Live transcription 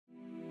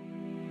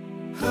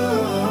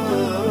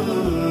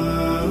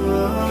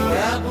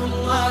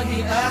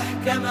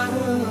أحكمه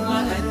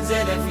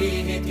وأنزل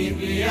فيه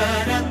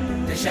تبيانا،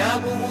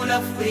 تشابه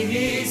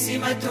لفظه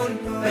سمة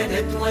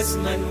بدت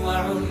واسما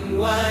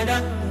وعنوانا.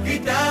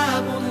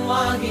 كتاب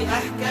الله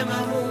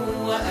أحكمه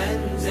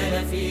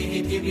وأنزل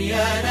فيه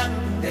تبيانا،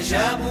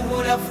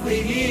 تشابه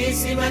لفظه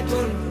سمة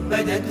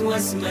بدت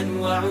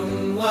واسما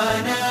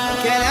وعنوانا.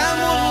 كلام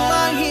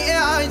الله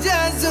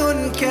إعجاز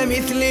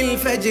كمثل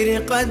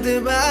الفجر قد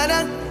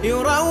بان،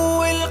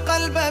 يروي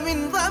القلب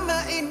من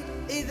ظمأ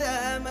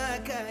إذا ما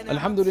كان.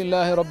 الحمد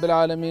لله رب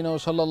العالمين،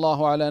 وصلى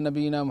الله على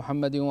نبينا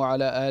محمد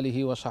وعلى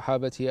آله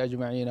وصحابته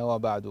أجمعين،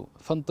 وبعد.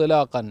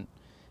 فانطلاقا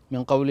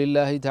من قول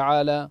الله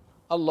تعالى: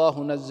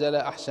 الله نزل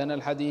أحسن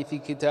الحديث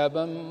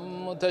كتابا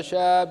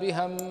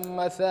متشابها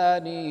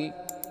مثاني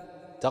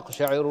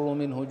تقشعر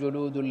منه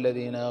جلود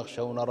الذين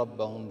يخشون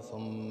ربهم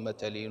ثم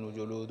تلين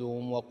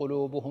جلودهم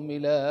وقلوبهم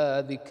إلى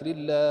ذكر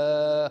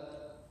الله.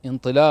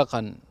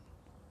 انطلاقا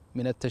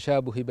من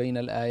التشابه بين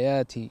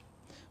الآيات،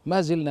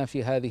 ما زلنا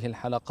في هذه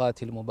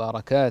الحلقات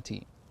المباركات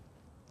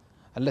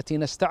التي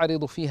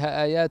نستعرض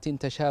فيها آيات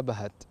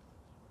تشابهت،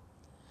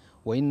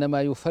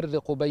 وإنما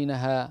يفرق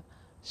بينها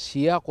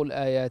سياق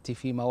الآيات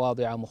في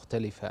مواضع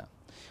مختلفة.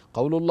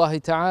 قول الله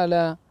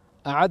تعالى: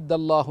 أعد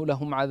الله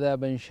لهم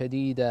عذابا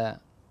شديدا،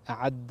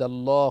 أعد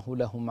الله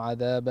لهم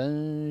عذابا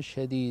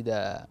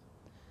شديدا،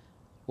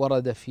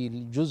 ورد في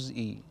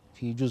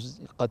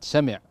جزء قد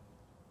سمع،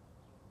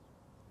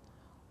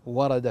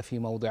 ورد في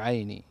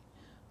موضعين،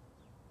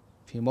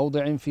 في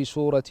موضع في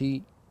سورة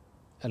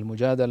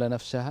المجادلة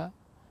نفسها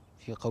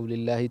في قول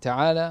الله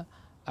تعالى: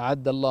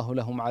 أعد الله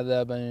لهم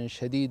عذابا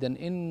شديدا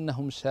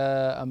إنهم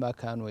ساء ما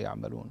كانوا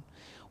يعملون.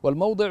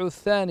 والموضع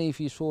الثاني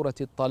في سورة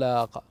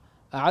الطلاق: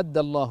 أعد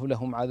الله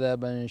لهم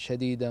عذابا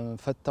شديدا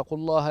فاتقوا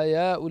الله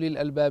يا أولي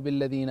الألباب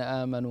الذين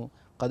آمنوا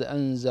قد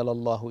أنزل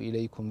الله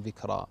إليكم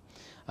ذكرا.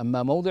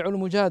 أما موضع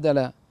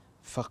المجادلة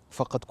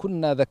فقد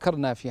كنا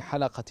ذكرنا في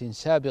حلقة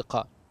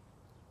سابقة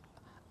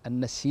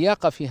أن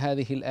السياق في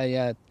هذه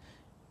الآيات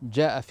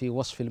جاء في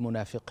وصف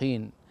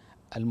المنافقين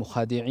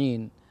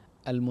المخادعين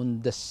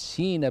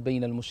المندسين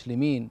بين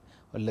المسلمين،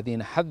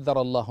 والذين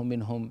حذر الله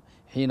منهم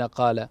حين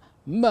قال: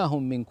 ما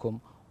هم منكم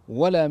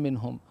ولا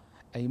منهم،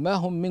 أي ما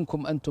هم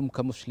منكم أنتم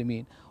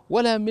كمسلمين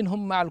ولا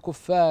منهم مع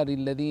الكفار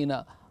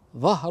الذين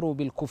ظهروا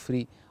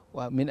بالكفر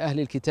ومن أهل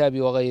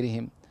الكتاب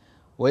وغيرهم،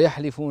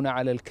 ويحلفون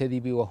على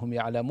الكذب وهم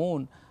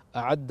يعلمون.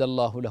 أعد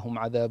الله لهم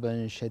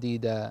عذابا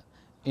شديدا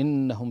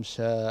إنهم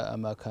ساء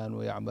ما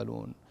كانوا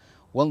يعملون.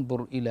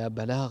 وانظر إلى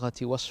بلاغة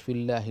وصف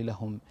الله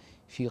لهم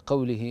في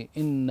قوله: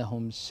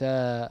 إنهم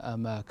ساء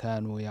ما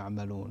كانوا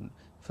يعملون.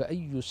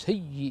 فأي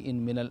سيء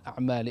من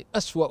الأعمال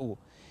أسوأ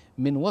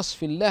من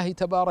وصف الله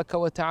تبارك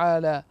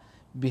وتعالى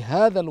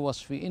بهذا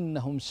الوصف: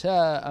 إنهم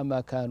ساء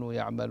ما كانوا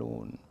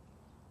يعملون.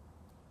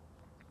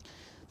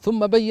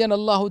 ثم بين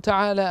الله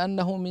تعالى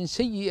أنه من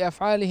سيء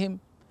أفعالهم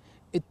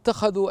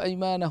اتخذوا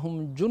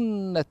أيمانهم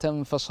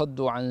جنة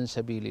فصدوا عن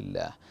سبيل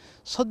الله.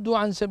 صدوا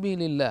عن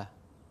سبيل الله،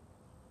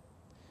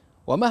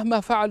 ومهما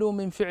فعلوا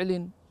من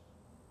فعل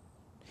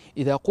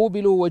إذا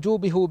قوبلوا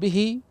وجوبهوا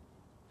به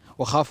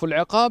وخافوا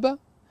العقاب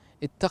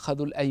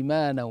اتخذوا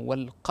الأيمان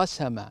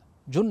والقسم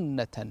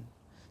جنة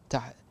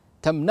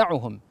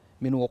تمنعهم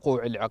من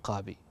وقوع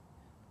العقاب.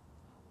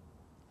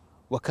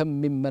 وكم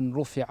ممن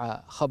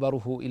رفع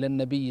خبره إلى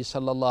النبي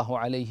صلى الله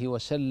عليه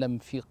وسلم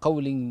في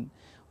قول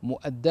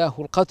مؤداه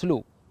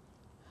القتل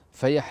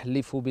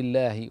فيحلف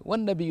بالله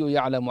والنبي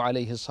يعلم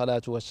عليه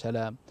الصلاة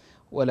والسلام،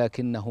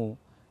 ولكنه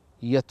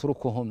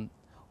يتركهم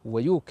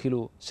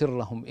ويوكل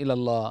سرهم إلى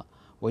الله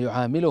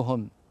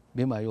ويعاملهم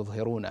بما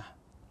يظهرونه.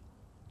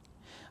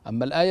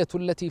 أما الآية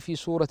التي في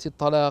سورة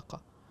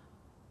الطلاق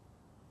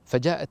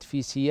فجاءت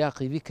في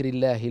سياق ذكر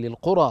الله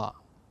للقرى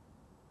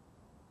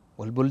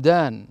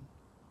والبلدان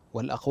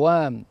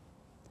والأقوام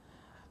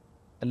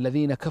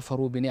الذين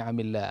كفروا بنعم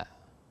الله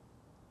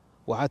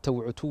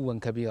وعتوا عتوا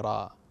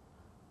كبيرا.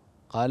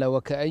 قال: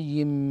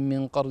 وكأي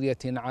من قرية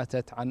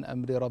عتت عن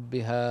أمر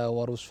ربها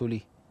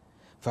ورسله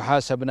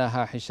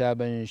فحاسبناها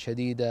حسابا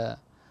شديدا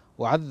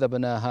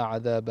وعذبناها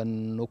عذابا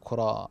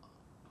نكرا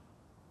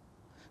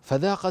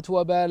فذاقت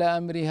وبال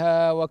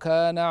أمرها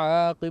وكان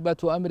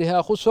عاقبة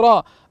أمرها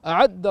خسرا.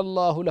 أعد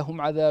الله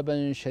لهم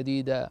عذابا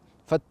شديدا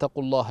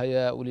فاتقوا الله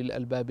يا أولي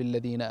الألباب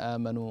الذين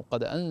آمنوا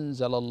قد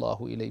أنزل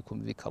الله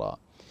إليكم ذكرا.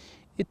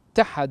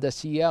 اتحد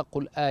سياق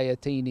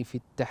الآيتين في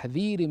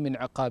التحذير من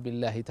عقاب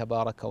الله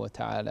تبارك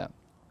وتعالى.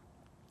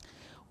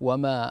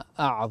 وما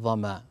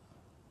أعظم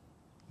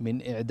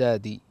من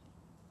إعداد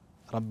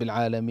رب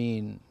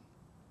العالمين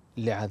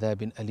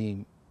لعذاب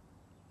أليم،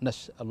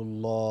 نسأل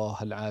الله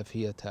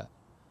العافية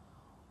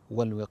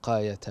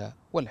والوقاية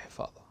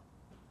والحفاظ.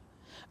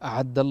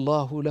 أعد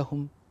الله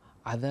لهم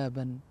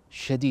عذابا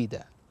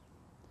شديدا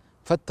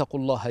فاتقوا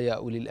الله يا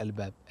أولي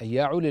الألباب، أي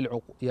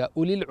يا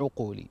أولي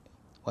العقول.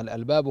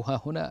 والألباب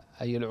ها هنا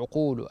أي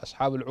العقول،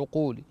 أصحاب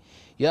العقول.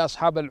 يا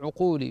أصحاب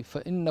العقول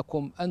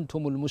فإنكم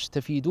أنتم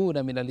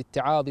المستفيدون من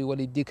الاتعاظ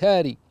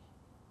والادكار،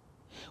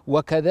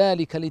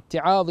 وكذلك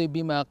الاتعاظ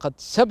بما قد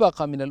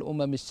سبق من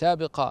الأمم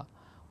السابقة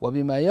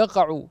وبما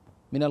يقع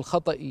من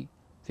الخطأ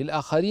في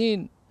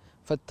الآخرين.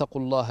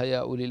 فاتقوا الله يا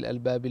أولي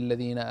الألباب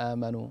الذين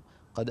آمنوا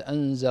قد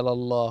أنزل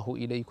الله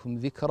إليكم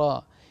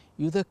ذكرا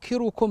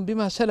يذكركم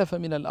بما سلف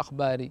من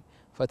الأخبار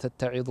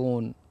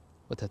فتتعظون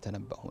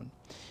وتتنبهون.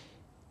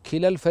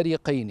 كلا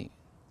الفريقين،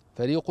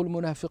 فريق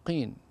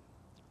المنافقين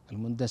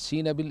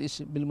المندسين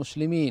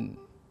بالمسلمين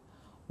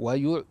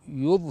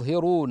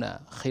ويظهرون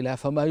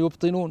خلاف ما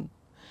يبطنون،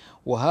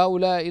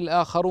 وهؤلاء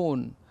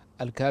الآخرون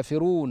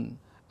الكافرون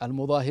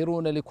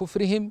المظاهرون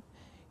لكفرهم،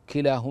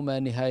 كلاهما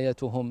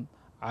نهايتهم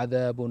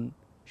عذاب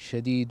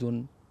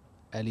شديد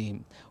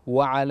أليم.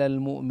 وعلى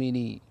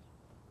المؤمن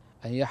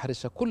أن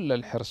يحرص كل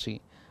الحرص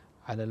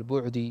على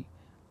البعد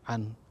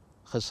عن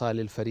خصال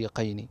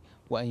الفريقين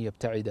وأن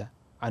يبتعد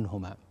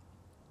عنهما.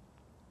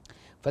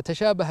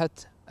 فتشابهت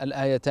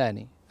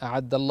الآيتان: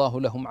 أعد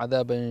الله لهم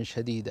عذابا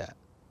شديدا.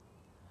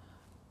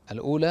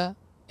 الأولى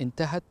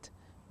انتهت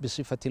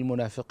بصفة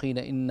المنافقين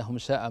إنهم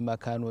ساء ما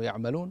كانوا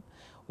يعملون،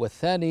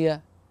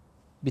 والثانية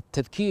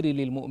بالتذكير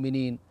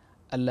للمؤمنين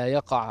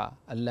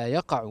ألا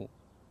يقعوا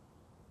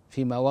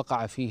فيما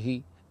وقع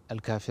فيه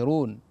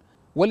الكافرون،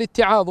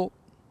 والاتعاظ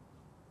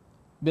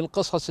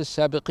بالقصص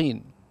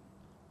السابقين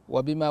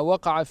وبما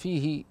وقع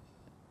فيه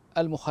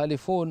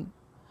المخالفون.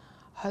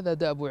 هذا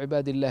دأب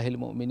عباد الله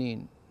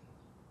المؤمنين.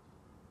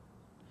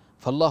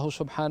 فالله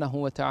سبحانه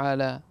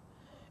وتعالى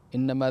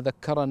إنما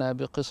ذكرنا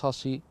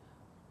بقصص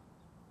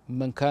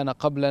من كان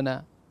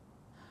قبلنا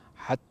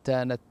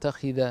حتى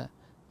نتخذ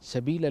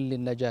سبيلا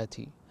للنجاة،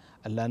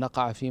 ألا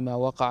نقع فيما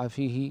وقع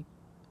فيه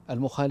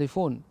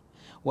المخالفون،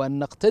 وأن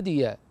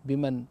نقتدي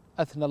بمن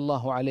أثنى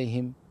الله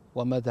عليهم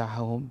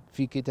ومدحهم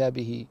في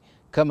كتابه،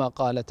 كما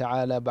قال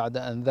تعالى بعد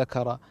أن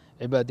ذكر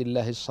عباد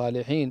الله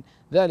الصالحين: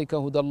 ذلك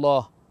هدى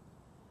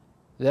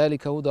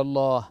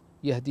الله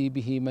يهدي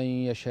به من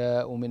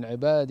يشاء من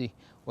عباده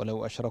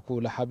ولو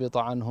أشركوا لحبط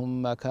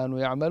عنهم ما كانوا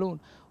يعملون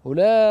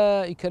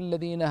أولئك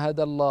الذين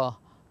هدى الله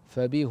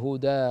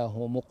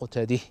فبهداه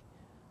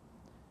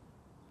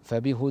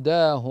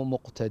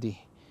مقتده.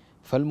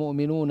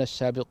 فالمؤمنون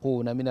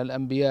السابقون من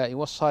الأنبياء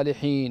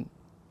والصالحين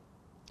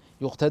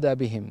يقتدى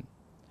بهم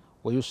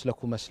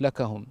ويسلك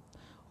مسلكهم،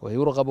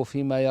 ويرغب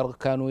فيما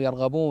كانوا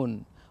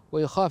يرغبون،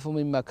 ويخاف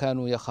مما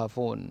كانوا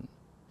يخافون.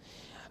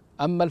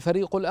 أما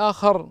الفريق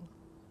الآخر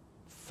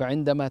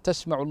فعندما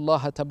تسمع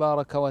الله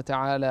تبارك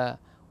وتعالى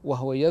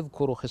وهو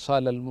يذكر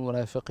خصال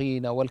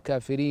المنافقين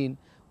والكافرين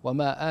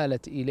وما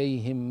آلت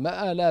إليهم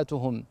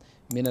مآلاتهم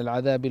من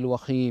العذاب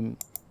الوخيم،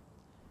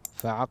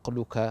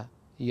 فعقلك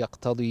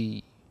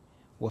يقتضي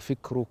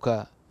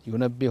وفكرك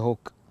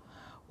ينبهك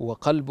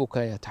وقلبك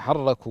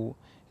يتحرك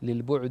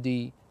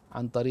للبعد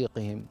عن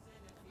طريقهم.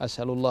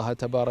 أسأل الله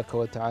تبارك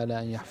وتعالى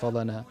أن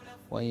يحفظنا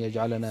وأن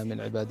يجعلنا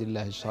من عباد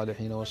الله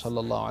الصالحين، وصلى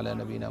الله على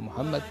نبينا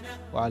محمد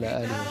وعلى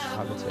آله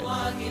وصحبه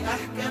أجمعين.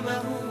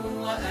 أحكمه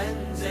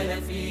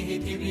وأنزل فيه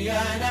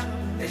تبيانا،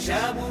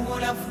 تشابه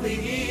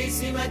لفظه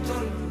سمة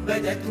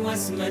بدت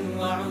واسما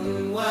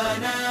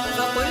وعنوانا.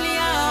 فقل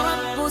يا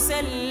رب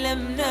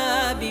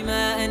سلمنا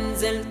بما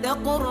أنزلت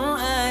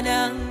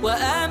قرآنا،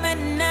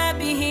 وآمنا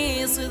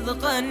به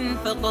صدقا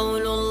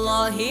فقول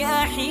الله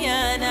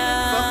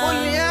أحيانا. فقل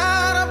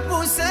يا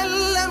رب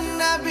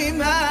سلمنا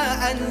بما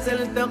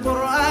أنزلت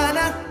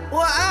قرآنا،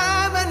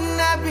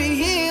 وآمنا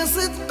به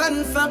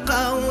صدقا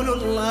فقول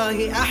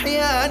الله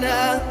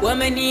أحيانا.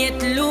 ومن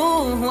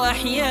يتلوه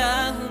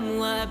أحياهم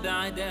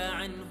وأبعد